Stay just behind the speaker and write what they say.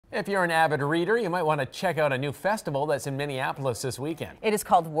If you're an avid reader, you might want to check out a new festival that's in Minneapolis this weekend. It is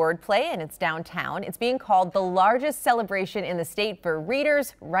called Wordplay and it's downtown. It's being called the largest celebration in the state for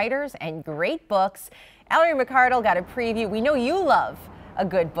readers, writers, and great books. Ellery McCardle got a preview. We know you love a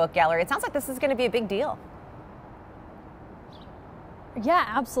good book, Ellery. It sounds like this is going to be a big deal. Yeah,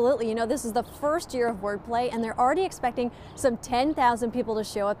 absolutely. You know, this is the first year of Wordplay, and they're already expecting some 10,000 people to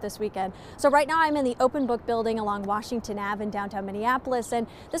show up this weekend. So right now I'm in the Open Book Building along Washington Ave in downtown Minneapolis, and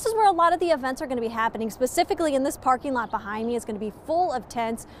this is where a lot of the events are going to be happening. Specifically in this parking lot behind me is going to be full of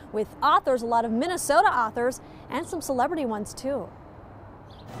tents with authors, a lot of Minnesota authors, and some celebrity ones too.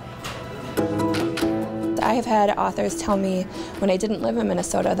 I have had authors tell me when I didn't live in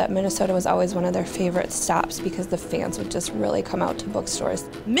Minnesota that Minnesota was always one of their favorite stops because the fans would just really come out to bookstores.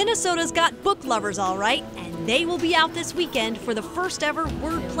 Minnesota's got book lovers, all right, and they will be out this weekend for the first ever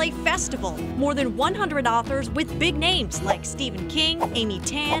Wordplay Festival. More than 100 authors with big names like Stephen King, Amy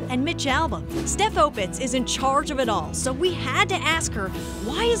Tan, and Mitch Albom. Steph Opitz is in charge of it all, so we had to ask her,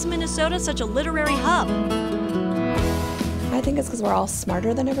 why is Minnesota such a literary hub? I think it's because we're all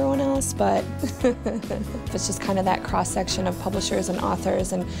smarter than everyone else, but it's just kind of that cross-section of publishers and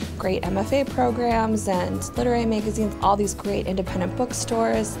authors and great MFA programs and literary magazines, all these great independent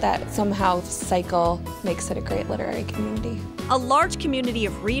bookstores that somehow cycle makes it a great literary community. A large community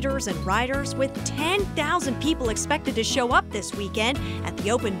of readers and writers with 10,000 people expected to show up this weekend at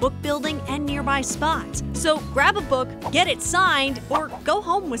the Open Book Building and nearby spots. So grab a book, get it signed, or go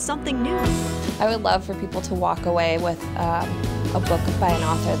home with something new. I would love for people to walk away with a book by an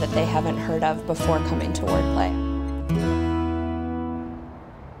author that they haven't heard of before coming to Wordplay.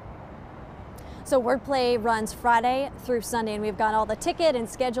 So Wordplay runs Friday through Sunday, and we've got all the ticket and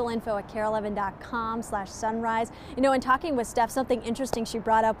schedule info at KARE11.com/sunrise. You know, in talking with Steph, something interesting she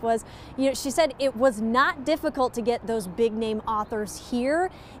brought up was, you know, she said it was not difficult to get those big name authors here.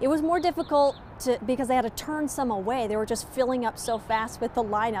 It was more difficult because they had to turn some away. They were just filling up so fast with the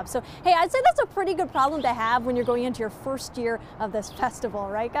lineup. So, hey, I'd say that's a pretty good problem to have when you're going into your first year of this festival,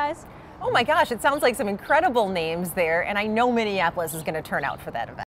 right, guys? Oh my gosh, it sounds like some incredible names there, and I know Minneapolis is going to turn out for that event.